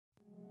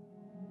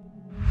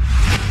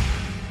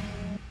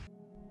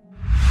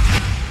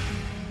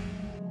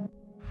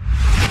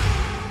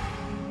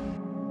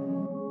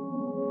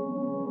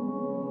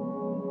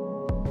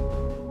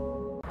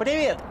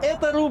Привет!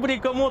 Это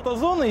рубрика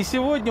 «Мотозона», и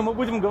сегодня мы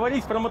будем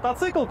говорить про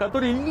мотоцикл,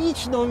 который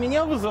лично у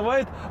меня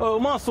вызывает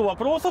массу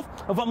вопросов,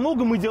 во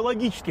многом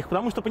идеологических,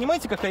 потому что,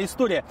 понимаете, какая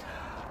история?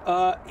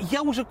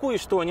 Я уже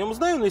кое-что о нем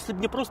знаю, но если бы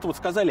мне просто вот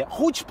сказали: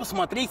 хочешь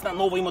посмотреть на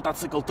новый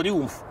мотоцикл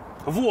 «Триумф»?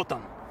 Вот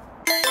он.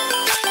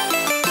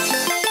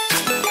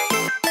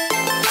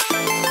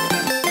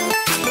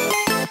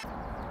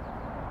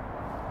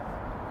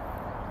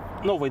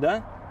 Новый,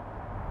 да?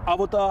 А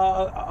вот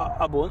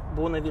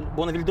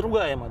Bonneville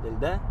другая модель,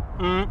 да?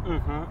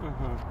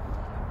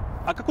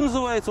 А как он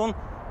называется? Он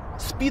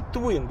Speed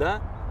Twin, да?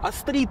 А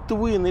Street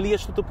Twin, или я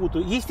что-то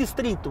путаю? Есть и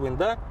Street Twin,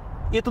 да?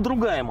 И это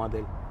другая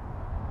модель.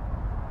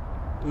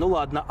 Ну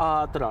ладно,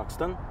 а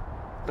Thruxton?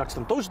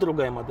 Thruxton тоже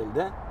другая модель,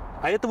 да?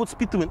 А это вот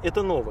Speed Twin,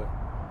 это новая.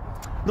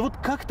 Да вот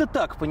как-то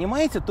так,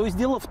 понимаете? То есть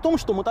дело в том,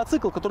 что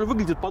мотоцикл, который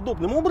выглядит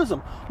подобным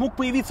образом, мог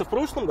появиться в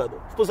прошлом году,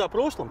 в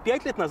позапрошлом,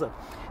 5 лет назад,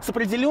 с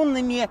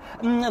определенными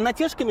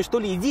натяжками, что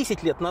ли, и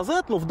 10 лет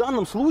назад. Но в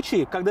данном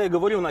случае, когда я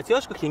говорю о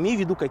натяжках, я имею в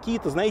виду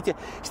какие-то, знаете,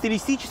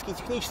 стилистические,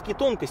 технические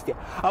тонкости.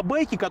 А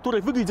байки,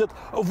 которые выглядят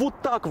вот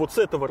так вот с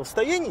этого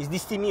расстояния, с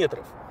 10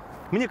 метров,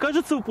 мне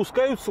кажется,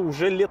 выпускаются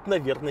уже лет,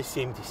 наверное,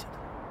 70.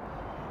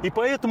 И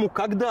поэтому,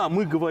 когда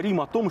мы говорим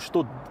о том,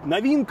 что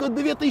новинка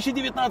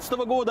 2019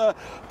 года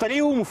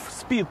Триумф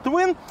Speed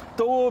Twin,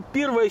 то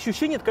первое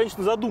ощущение — это,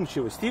 конечно,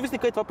 задумчивость. И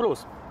возникает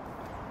вопрос: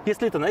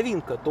 если это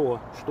новинка, то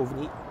что в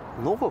ней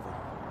нового?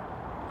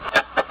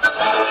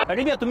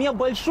 Ребят, у меня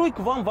большой к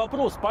вам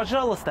вопрос.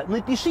 Пожалуйста,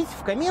 напишите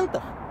в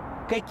комментах,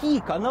 какие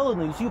каналы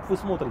на YouTube вы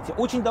смотрите.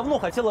 Очень давно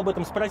хотел об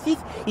этом спросить,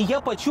 и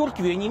я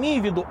подчеркиваю, я не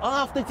имею в виду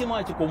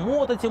автотематику,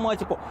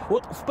 мототематику.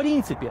 Вот, в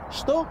принципе,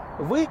 что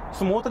вы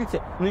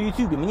смотрите на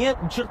YouTube? Мне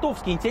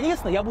чертовски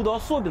интересно, я буду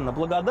особенно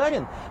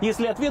благодарен,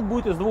 если ответ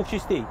будет из двух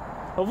частей: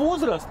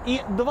 возраст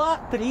и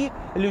 2-3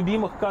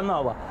 любимых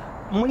канала.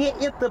 Мне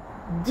это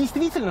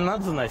действительно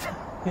надо знать.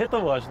 Это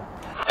важно.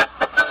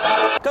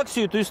 Как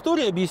всю эту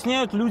историю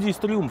объясняют люди из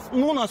Триумф?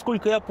 Ну,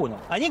 насколько я понял.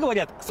 Они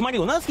говорят: смотри,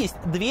 у нас есть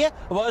две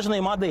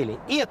важные модели.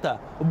 Это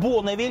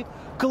Bonneville,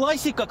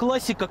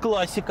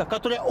 классика,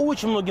 которая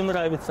очень многим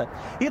нравится.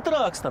 И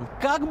Thruxton,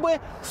 как бы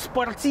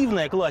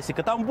спортивная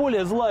классика. Там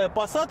более злая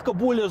посадка,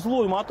 более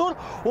злой мотор.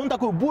 Он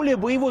такой более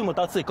боевой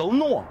мотоцикл.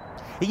 Но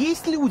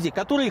есть люди,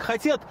 которые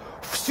хотят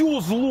все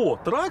зло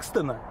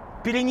Thruxton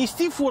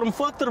перенести в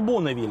форм-фактор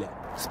Bonneville.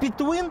 Speed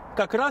Twin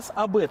как раз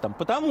об этом,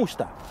 потому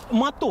что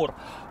мотор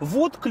 —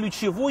 вот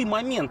ключевой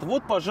момент,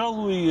 вот,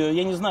 пожалуй,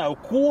 я не знаю,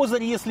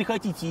 козырь, если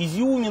хотите,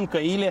 изюминка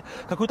или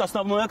какой-то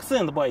основной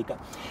акцент байка.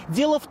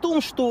 Дело в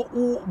том, что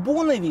у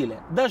Bonneville,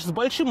 даже с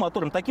большим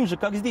мотором, таким же,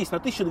 как здесь, на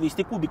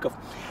 1200 кубиков,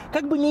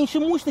 как бы меньше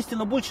мощности,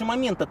 но больше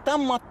момента.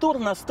 Там мотор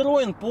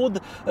настроен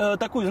под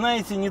такую,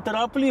 знаете,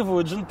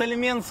 неторопливую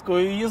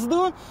джентльменскую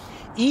езду,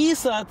 и,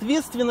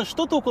 соответственно,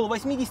 что-то около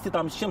 80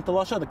 там с чем-то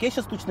лошадок, я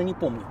сейчас точно не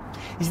помню.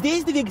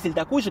 Здесь двигатель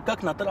такой же,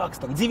 как на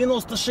Thruxton.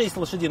 96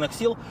 лошадиных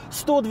сил,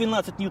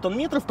 112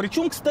 ньютон-метров.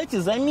 Причем, кстати,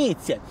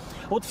 заметьте,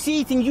 вот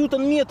все эти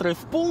ньютон-метры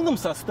в полном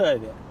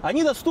составе,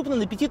 они доступны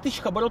на 5000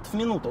 оборотов в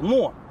минуту.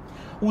 Но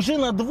уже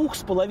на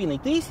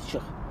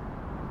 2500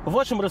 в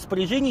вашем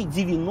распоряжении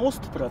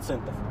 90%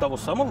 того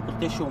самого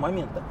крутящего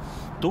момента.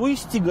 То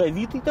есть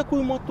тяговитый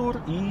такой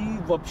мотор и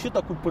вообще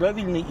такой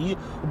правильный и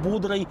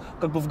бодрый,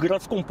 как бы в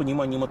городском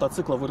понимании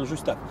мотоцикла, выражусь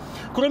так.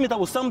 Кроме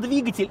того, сам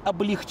двигатель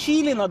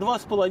облегчили на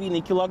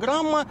 2,5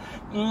 килограмма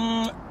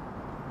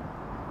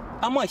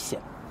о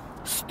массе.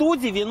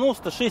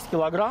 196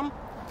 килограмм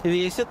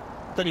весит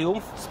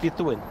Триумф Speed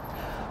Twin.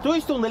 То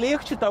есть он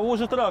легче того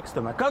же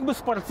Thruxton, как бы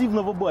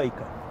спортивного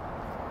байка.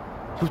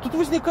 И тут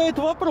возникает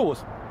вопрос: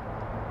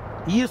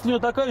 если у него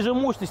такая же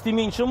мощность и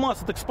меньше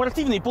массы, так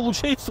спортивный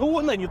получается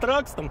он, а не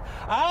Thruxton.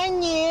 А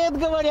нет,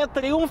 говорят,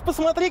 Триумф,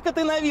 посмотри-ка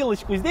ты на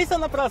вилочку. Здесь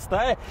она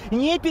простая,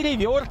 не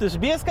перевертыш,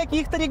 без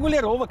каких-то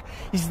регулировок.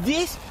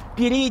 Здесь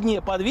передняя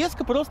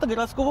подвеска просто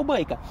городского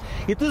байка.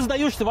 И ты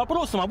задаешься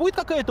вопросом: а будет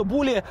какая-то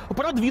более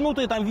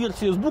продвинутая там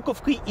версия с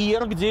буковкой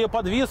R, где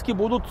подвески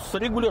будут с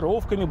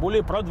регулировками,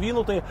 более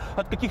продвинутые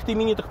от каких-то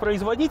именитых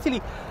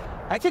производителей?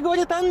 А те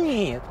говорят: а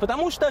нет,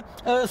 потому что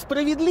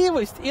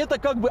справедливость — это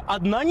как бы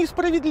одна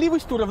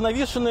несправедливость,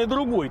 уравновешенная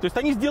другой. То есть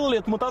они сделали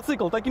этот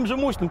мотоцикл таким же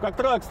мощным, как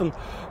Thruxton,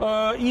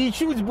 и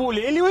чуть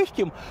более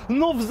легким,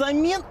 но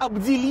взамен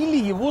обделили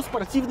его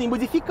спортивной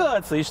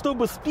модификацией,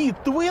 чтобы Speed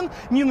Twin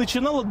не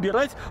начинал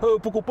отбирать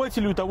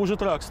покупателю того же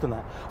Thruxton.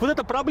 Вот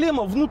эта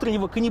проблема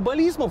внутреннего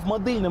каннибализма в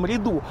модельном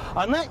ряду,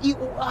 она и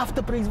у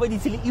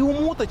автопроизводителей, и у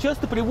мото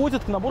часто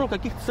приводит к набору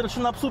каких-то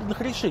совершенно абсурдных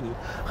решений.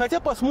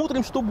 Хотя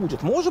посмотрим, что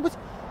будет. Может быть,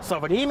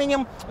 со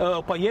временем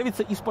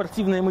появится и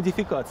спортивная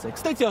модификация.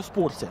 Кстати, о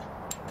спорте.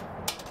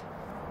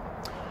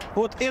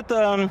 Вот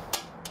эта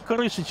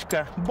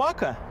крышечка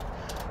бака,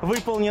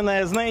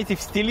 выполненная, знаете,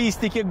 в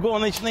стилистике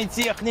гоночной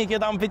техники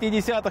там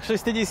 50-х,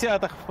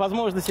 60-х,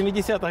 возможно,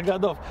 70-х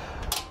годов.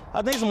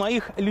 Одна из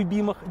моих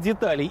любимых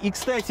деталей. И,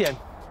 кстати,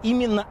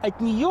 именно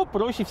от нее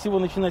проще всего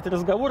начинать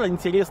разговор о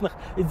интересных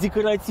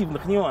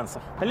декоративных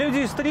нюансах. Люди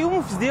из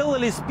Триумф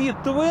сделали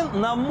Speed Twin,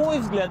 на мой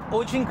взгляд,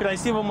 очень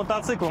красивым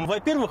мотоциклом.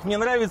 Во-первых, мне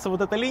нравится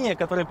вот эта линия,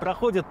 которая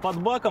проходит под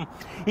баком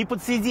и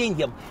под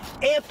сиденьем.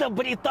 Это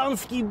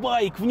британский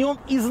байк, в нем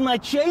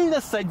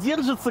изначально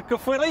содержится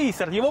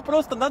кафе-рейсер, его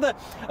просто надо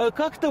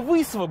как-то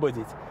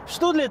высвободить.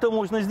 Что для этого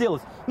можно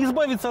сделать?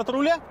 Избавиться от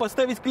руля,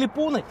 поставить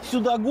клипоны,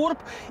 сюда горб,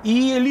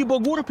 и либо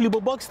горб, либо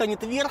бак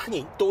станет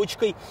верхней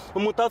точкой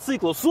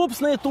мотоцикла.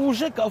 Собственно, это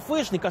уже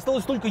кафешник,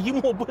 осталось только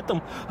ему об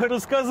этом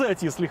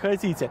рассказать, если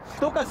хотите.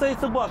 Что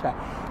касается бака,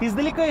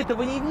 издалека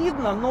этого не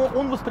видно, но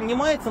он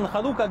воспринимается на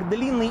ходу как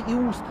длинный и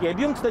узкий.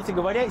 Объем, кстати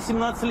говоря,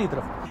 17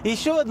 литров.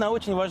 Еще одна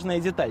очень важная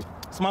деталь.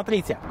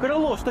 Смотрите,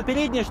 крыло, что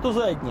переднее, что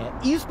заднее,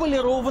 из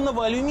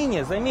полированного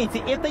алюминия. Заметьте,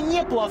 это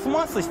не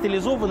пластмасса,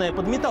 стилизованная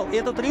под металл,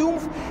 это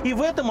Триумф, и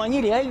в этом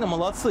они реально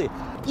молодцы.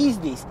 И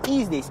здесь,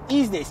 и здесь,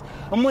 и здесь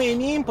мы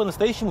имеем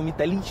по-настоящему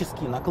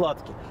металлические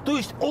накладки. То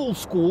есть old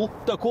school,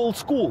 так old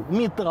school,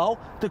 металл,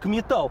 так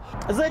металл.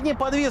 Задняя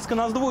подвеска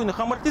на сдвоенных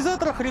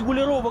амортизаторах,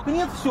 регулировок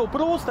нет, все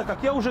просто, как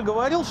я уже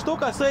говорил, что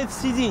касается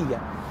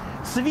сиденья.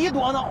 С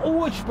виду она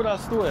очень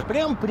простое,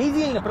 прям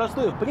предельно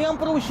простое, прям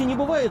проще не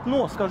бывает,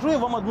 но скажу я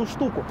вам одну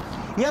штуку.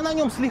 Я на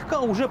нем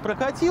слегка уже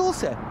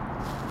прокатился,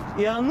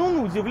 и оно,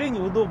 на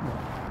удивление, удобное.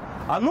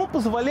 Оно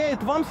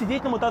позволяет вам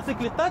сидеть на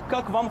мотоцикле так,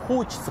 как вам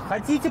хочется.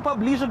 Хотите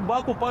поближе к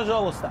баку,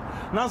 пожалуйста.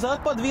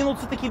 Назад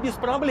подвинуться таки без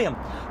проблем.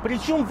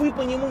 Причем вы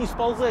по нему не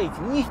сползаете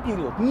ни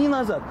вперед, ни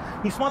назад.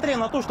 Несмотря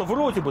на то, что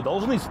вроде бы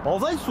должны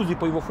сползать, судя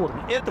по его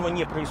форме, этого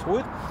не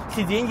происходит.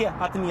 Сиденье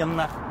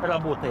отменно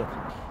работает.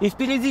 И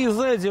впереди и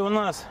сзади у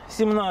нас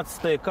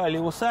 17-е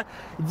колеса,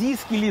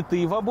 диски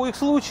литые в обоих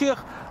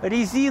случаях,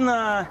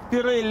 резина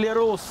Pirelli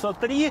Rossa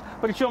 3,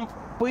 причем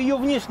по ее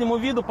внешнему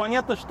виду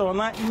понятно, что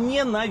она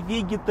не на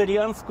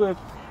вегетарианскую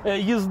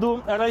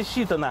езду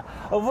рассчитана.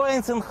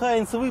 Вайнс &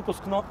 Хайнс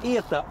выпуск, но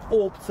это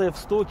опция в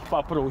стоке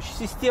попроще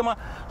система.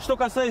 Что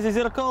касается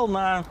зеркал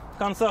на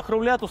концах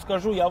руля, то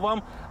скажу я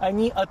вам,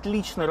 они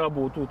отлично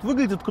работают.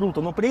 Выглядят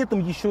круто, но при этом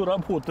еще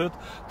работают.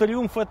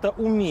 Триумф это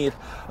умеет.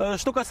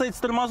 Что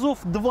касается тормозов,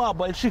 два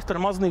больших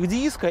тормозных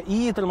диска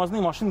и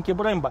тормозные машинки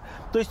Brembo.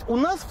 То есть у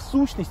нас в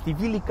сущности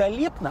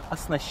великолепно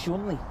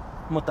оснащенный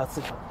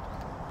мотоцикл.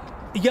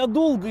 Я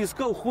долго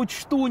искал хоть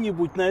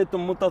что-нибудь на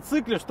этом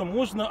мотоцикле, что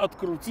можно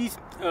открутить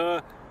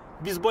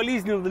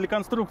безболезненно для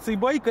конструкции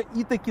байка,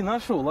 и таки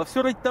нашел. А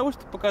все ради того,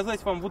 чтобы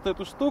показать вам вот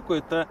эту штуку.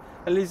 Это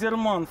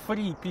Laserman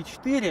Free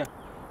P4.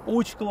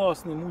 Очень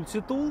классный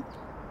мультитул,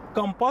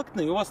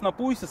 компактный. У вас на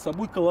поясе с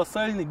собой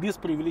колоссальный, без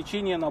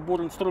преувеличения,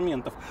 набор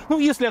инструментов. Ну,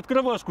 если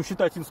открывашку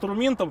считать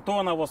инструментом, то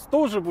она у вас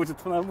тоже будет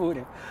в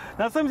наборе.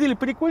 На самом деле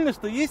прикольно,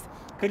 что есть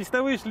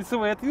крестовые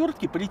шлицевые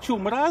отвертки,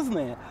 причем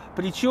разные,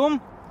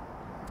 причем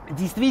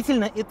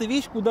действительно, эта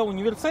вещь куда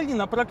универсальнее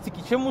на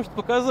практике, чем может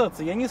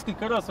показаться. Я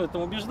несколько раз в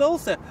этом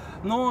убеждался,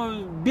 но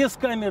без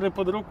камеры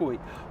под рукой.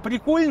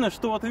 Прикольно,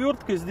 что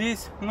отвертка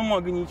здесь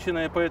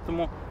намагниченная,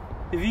 поэтому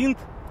винт,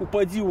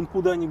 упади он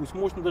куда-нибудь,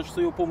 можно даже с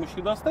ее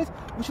помощью достать.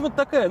 В общем, это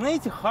такая,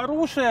 знаете,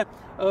 хорошая,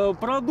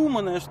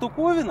 продуманная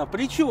штуковина.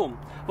 Причем,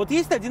 вот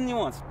есть один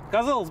нюанс.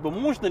 Казалось бы,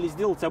 можно ли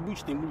сделать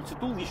обычный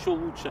мультитул еще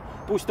лучше,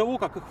 после того,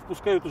 как их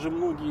впускают уже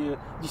многие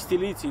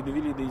десятилетия и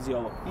довели до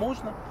идеала?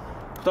 Можно.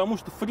 Потому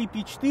что Free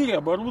P4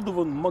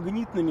 оборудован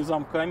магнитными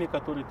замками,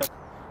 которые так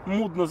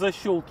модно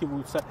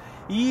защелкиваются.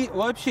 И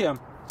вообще,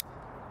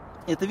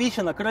 эта вещь,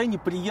 она крайне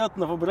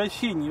приятна в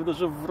обращении. Ее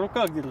даже в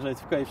руках держать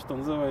в кайф, что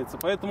называется.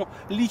 Поэтому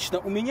лично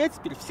у меня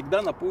теперь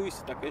всегда на поясе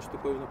такая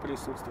штуковина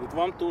присутствует.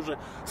 Вам тоже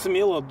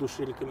смело от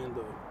души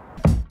рекомендую.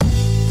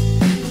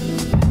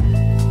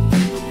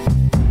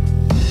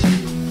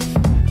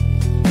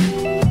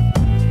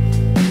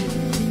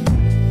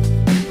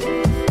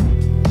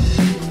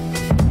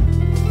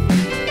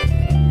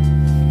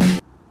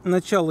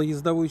 Начало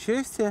ездовой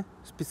части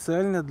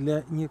специально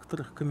для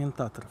некоторых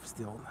комментаторов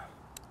сделано.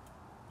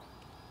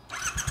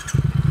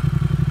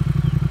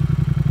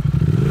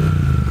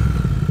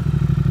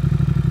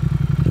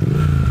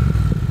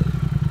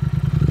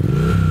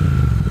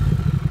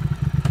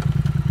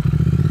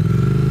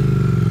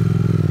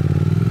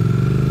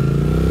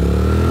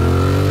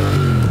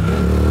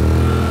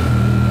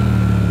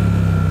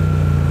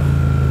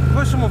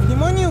 Вашему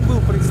вниманию был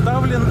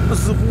представлен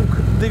звук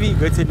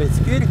двигателя.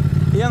 Теперь,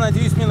 я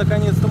надеюсь, мне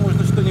наконец-то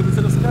можно что-нибудь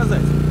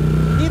рассказать.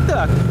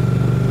 Итак,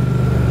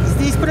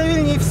 здесь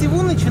правильнее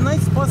всего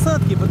начинать с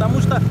посадки, потому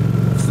что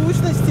в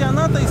сущности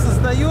она-то и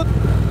создает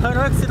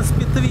характер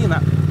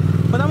спидтвина.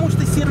 Потому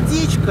что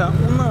сердечко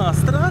у нас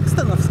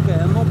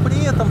тракстоновское, но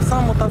при этом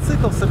сам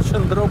мотоцикл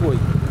совершенно другой.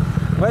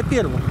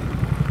 Во-первых,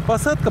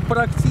 посадка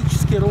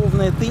практически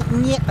ровная, ты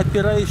не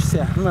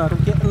опираешься на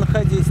руки,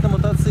 находясь на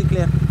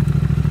мотоцикле.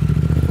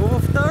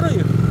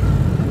 Во-вторых,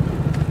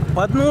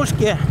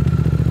 подножки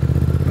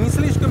не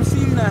слишком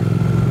сильно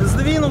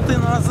сдвинуты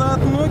назад,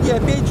 ноги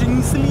опять же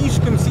не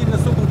слишком сильно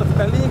согнуты в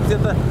коленях,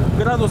 где-то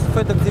градусов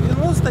это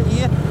 90,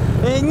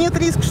 и нет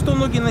риска, что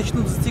ноги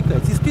начнут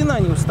затекать, и спина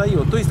не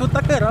устает. То есть вот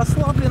такая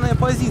расслабленная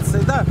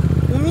позиция. Да,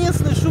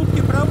 уместны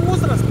шутки про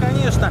возраст,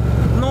 конечно,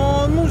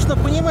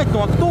 понимать,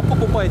 ну а кто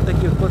покупает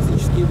такие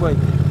классические байки?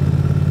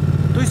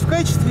 То есть в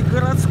качестве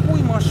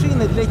городской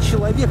машины для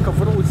человека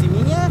вроде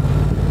меня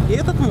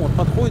этот мод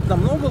подходит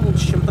намного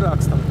лучше, чем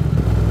Thruxton.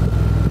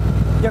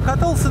 Я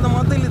катался на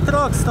модели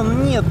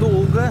Thruxton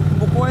недолго,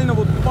 буквально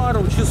вот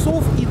пару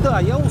часов, и да,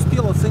 я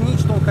успел оценить,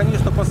 что он,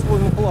 конечно,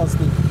 по-своему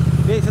классный.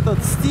 Весь этот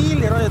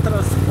стиль,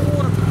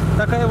 ретро-спорт,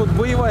 такая вот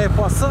боевая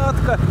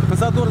посадка,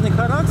 задорный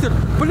характер.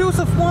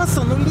 Плюсов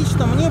масса, но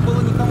лично мне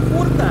было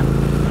некомфортно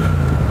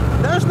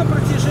даже на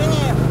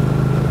протяжении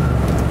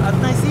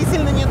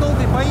относительно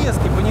недолгой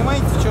поездки,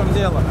 понимаете, в чем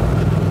дело?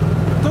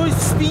 То есть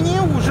в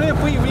спине уже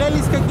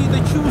появлялись какие-то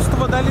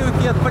чувства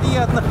далекие от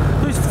приятных.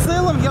 То есть в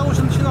целом я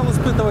уже начинал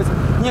испытывать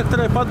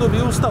некоторое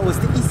подобие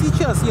усталости. И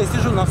сейчас я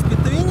сижу на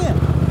спидтвине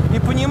и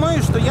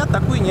понимаю, что я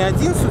такой не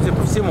один, судя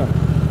по всему.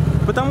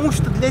 Потому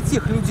что для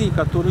тех людей,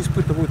 которые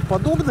испытывают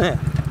подобное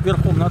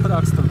верхом на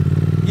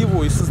Thruxton,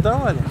 его и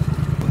создавали.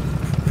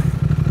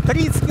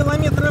 30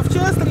 км в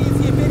час,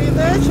 третья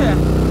передача.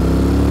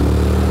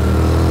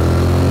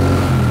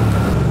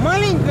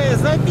 Маленькая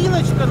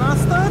запиночка на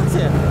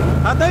старте,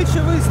 а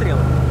дальше выстрел.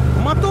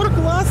 Мотор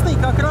классный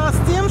как раз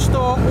тем,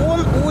 что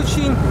он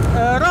очень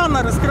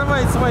рано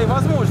раскрывает свои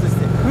возможности.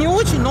 Не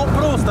очень, но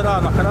просто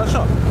рано,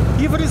 хорошо.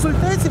 И в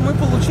результате мы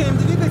получаем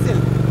двигатель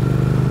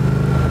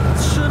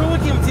с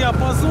широким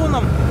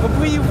диапазоном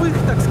боевых,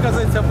 так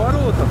сказать,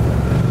 оборотов.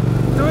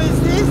 То есть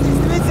здесь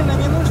действительно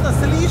не нужно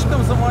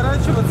слишком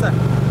заморачиваться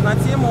на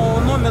тему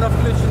номера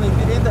включенной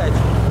передачи.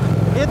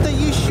 Это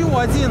еще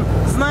один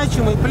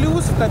значимый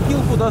плюс в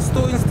копилку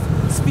достоинств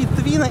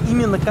спидтвина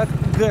именно как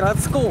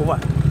городского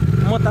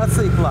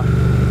мотоцикла.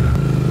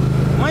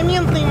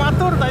 Моментный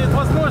мотор дает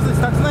возможность,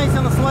 так знаете,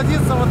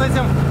 насладиться вот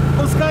этим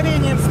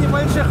ускорением с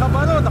небольших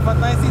оборотов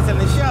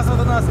относительно. Сейчас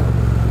вот у нас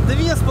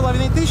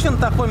 2500 на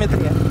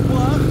тахометре.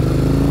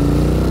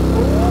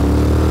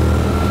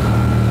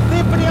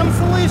 Ты прям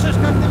слышишь,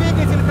 как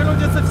двигатель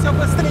крутится все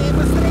быстрее и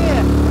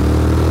быстрее.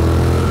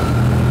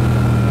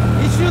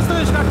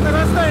 Чувствуешь, как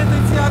нарастает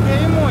и тяга,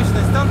 и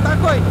мощность. Он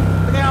такой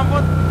прям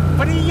вот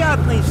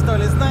приятный, что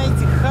ли,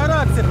 знаете,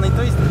 характерный.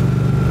 То есть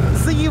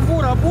за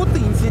его работой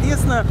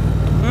интересно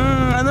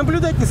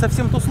наблюдать, не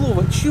совсем то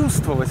слово,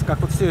 чувствовать, как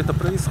вот все это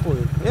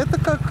происходит. Это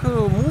как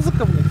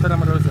музыка в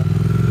некотором роде.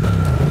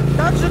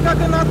 Так же, как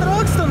и на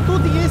Thruxton,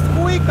 тут есть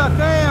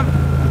кое-какая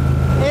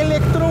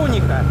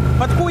электроника.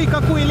 Под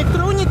кое-какой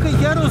электроникой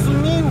я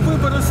разумею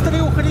выбор из 3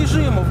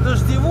 режимов: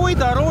 дождевой,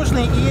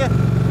 дорожный и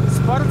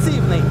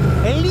спортивный.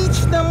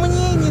 Лично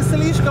мне не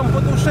слишком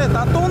по душе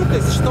та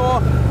тонкость,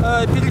 что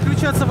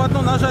переключаться в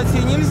одно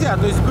нажатие нельзя.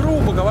 То есть,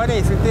 грубо говоря,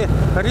 если ты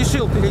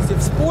решил перейти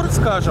в спорт,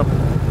 скажем,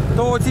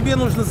 то тебе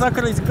нужно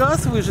закрыть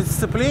газ, выжать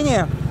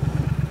сцепление,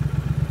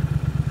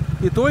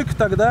 и только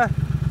тогда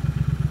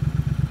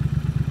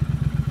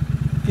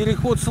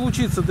переход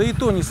случится. Да и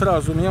то не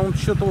сразу. У меня он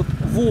что-то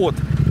вот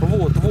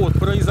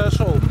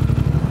произошел.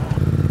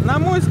 На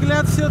мой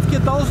взгляд, все-таки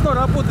должно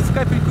работать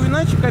капельку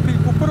иначе,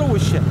 капельку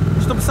проще,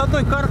 чтобы с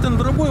одной карты на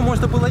другую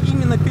можно было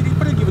именно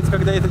перепрыгивать,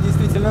 когда это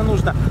действительно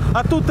нужно.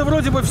 А тут ты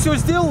вроде бы все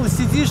сделал,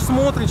 сидишь,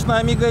 смотришь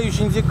на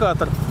мигающий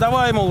индикатор.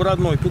 Давай, мол,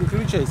 родной,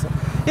 переключайся.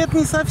 Это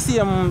не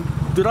совсем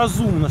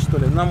разумно, что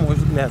ли, на мой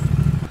взгляд.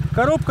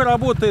 Коробка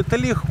работает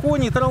легко,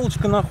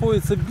 нейтралочка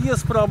находится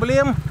без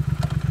проблем.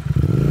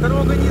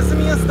 Трогание с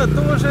места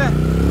тоже.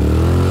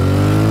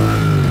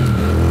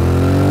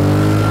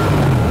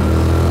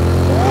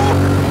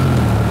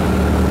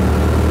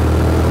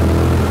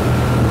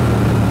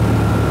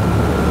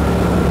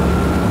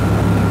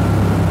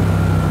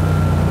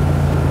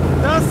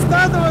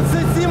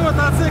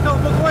 Мотоцикл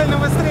буквально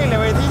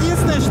выстреливает.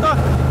 Единственное, что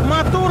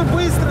мотор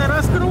быстро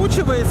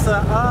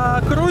раскручивается,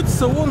 а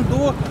крутится он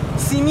до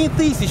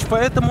 7000.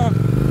 Поэтому,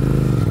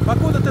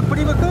 покуда ты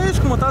привыкаешь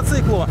к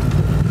мотоциклу,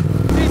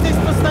 ты здесь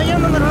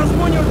постоянно на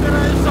разгоне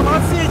упираешься в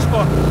отсечку.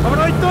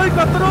 Вроде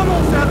только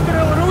тронулся,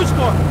 открыл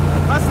ручку,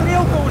 а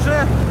стрелка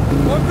уже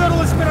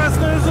уперлась в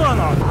красную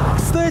зону.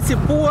 Кстати,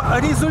 по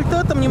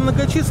результатам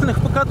немногочисленных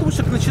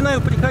покатушек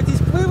начинаю приходить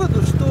к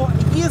выводу, что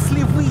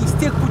если вы из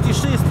тех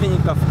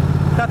путешественников,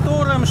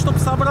 которым, чтобы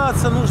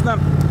собраться, нужно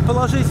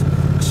положить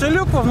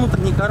кошелек во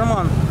внутренний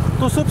карман,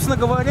 то, собственно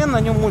говоря,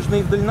 на нем можно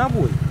и в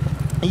дальнобой.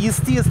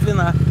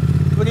 Естественно,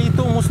 при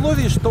том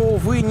условии, что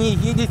вы не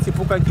едете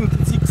по каким-то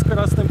дико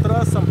скоростным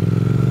трассам,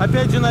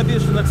 опять же, на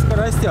бешеных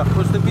скоростях,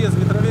 потому что без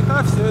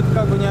ветровика все это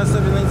как бы не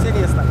особенно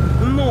интересно.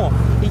 Но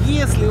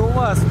если у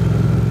вас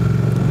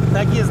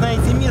такие,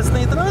 знаете,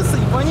 местные трассы,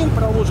 и по ним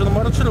проложен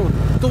маршрут,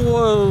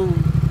 то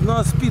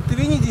на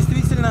спидтвине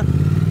действительно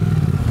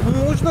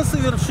можно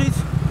совершить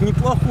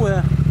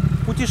неплохое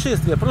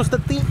путешествие. Просто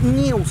ты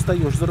не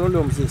устаешь за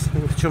рулем здесь.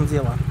 Вот в чем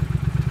дело.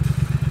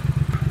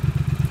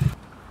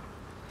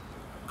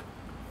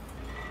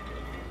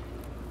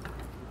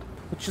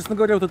 Вот, честно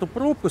говоря, вот эта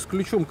пробка с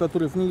ключом,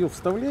 который в нее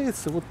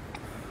вставляется, вот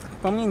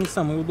по мне не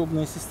самая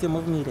удобная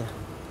система в мире.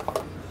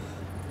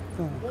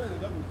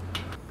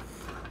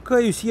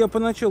 Каюсь, я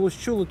поначалу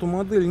счел эту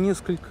модель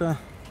несколько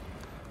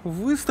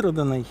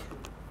выстраданной.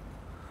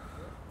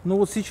 Но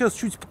вот сейчас,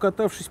 чуть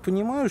покатавшись,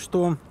 понимаю,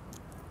 что,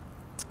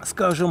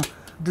 скажем,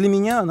 для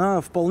меня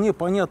она вполне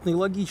понятна и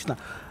логична.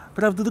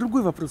 Правда,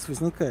 другой вопрос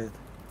возникает.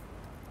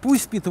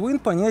 Пусть Питвин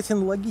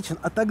понятен и логичен,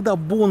 а тогда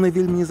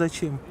Бonneville мне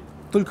зачем?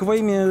 Только во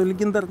имя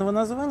легендарного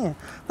названия?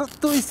 Ну,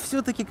 то есть,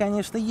 все-таки,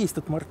 конечно, есть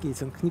тут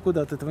маркетинг.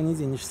 Никуда от этого не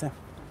денешься.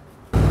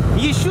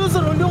 Еще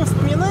за рулем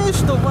вспоминаю,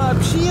 что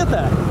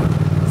вообще-то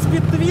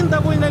Питвин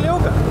довольно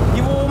легок.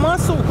 Его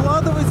масса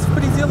укладывается в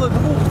пределы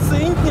 2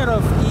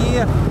 центнеров,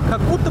 и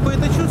как будто бы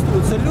это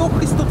чувствуется.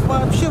 Легкость тут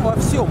вообще во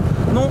всем.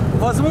 Но,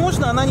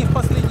 возможно, она не в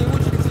последнюю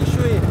очередь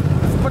еще и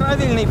в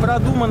правильной,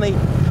 продуманной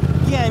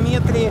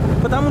геометрии,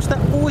 потому что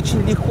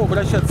очень легко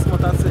обращаться с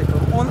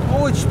мотоциклом. Он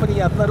очень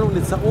приятно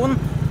рулится.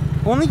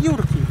 Он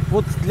юркий.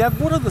 Вот для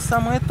города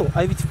самое то.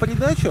 А ведь в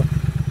придачу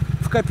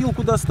в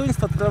копилку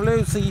достоинств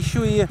отправляются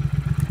еще и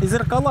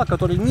зеркала,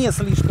 которые не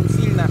слишком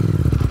сильно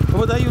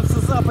выдаются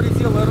за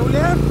пределы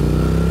руля.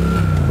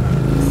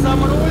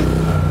 Сам руль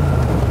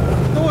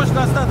тоже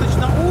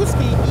достаточно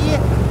узкий,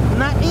 и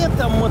на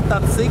этом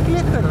мотоцикле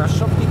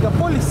хорошо в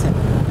гигаполисе.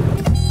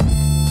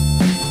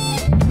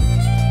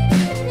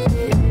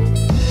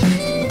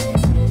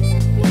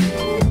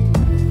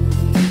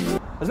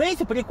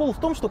 Знаете, прикол в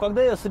том, что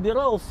когда я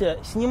собирался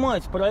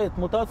снимать про этот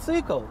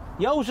мотоцикл,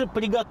 я уже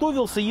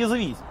приготовился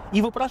язвить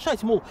и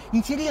вопрошать, мол,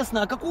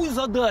 интересно, а какую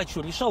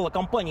задачу решала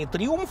компания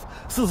Триумф,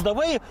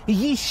 создавая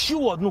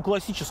еще одну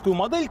классическую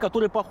модель,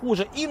 которая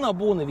похожа и на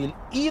Bonneville,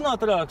 и на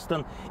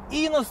Thruxton,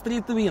 и на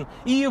Streetwin,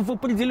 и в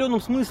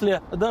определенном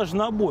смысле даже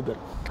на Бобер.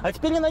 А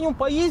теперь я на нем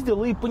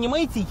поездил, и,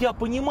 понимаете, я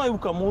понимаю,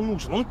 кому он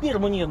нужен. Он, например,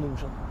 мне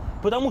нужен.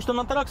 Потому что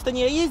на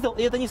Thruxtoне я ездил,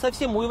 и это не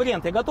совсем мой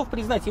вариант. Я готов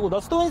признать его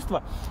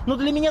достоинство, но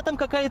для меня там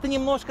какая-то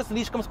немножко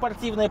слишком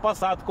спортивная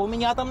посадка. У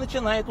меня там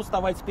начинает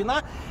уставать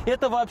спина.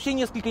 Это вообще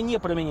несколько не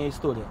про меня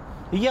история.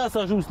 Я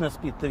сажусь на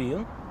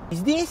Speedwin.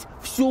 Здесь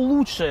все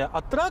лучшее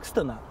от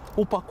Thruxtona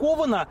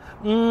упаковано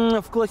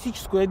в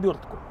классическую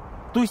обертку.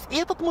 То есть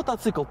этот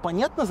мотоцикл,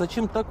 понятно,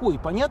 зачем такой,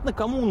 понятно,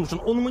 кому нужен.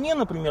 Он мне,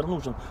 например,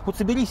 нужен. Вот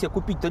соберись я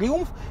купить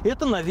Триумф,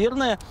 это,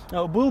 наверное,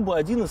 был бы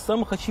один из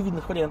самых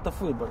очевидных вариантов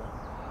выбора.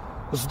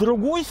 С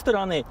другой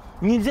стороны,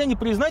 нельзя не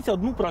признать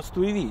одну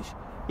простую вещь.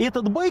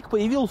 Этот байк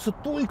появился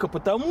только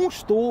потому,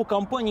 что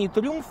компании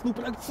Триумф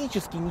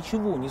практически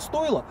ничего не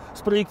стоило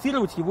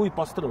спроектировать его и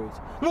построить.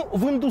 Ну,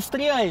 в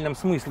индустриальном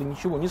смысле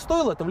ничего не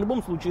стоило, это в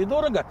любом случае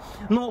дорого,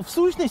 но в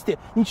сущности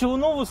ничего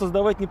нового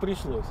создавать не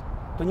пришлось.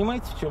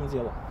 Понимаете, в чем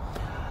дело?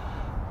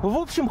 В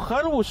общем,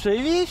 хорошая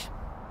вещь.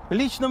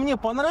 Лично мне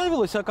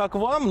понравилось, а как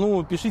вам?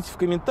 Ну, пишите в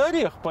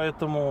комментариях,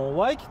 поэтому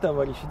лайки,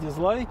 товарищи,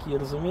 дизлайки и,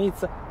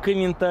 разумеется,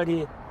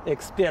 комментарии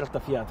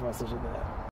экспертов я от вас ожидаю.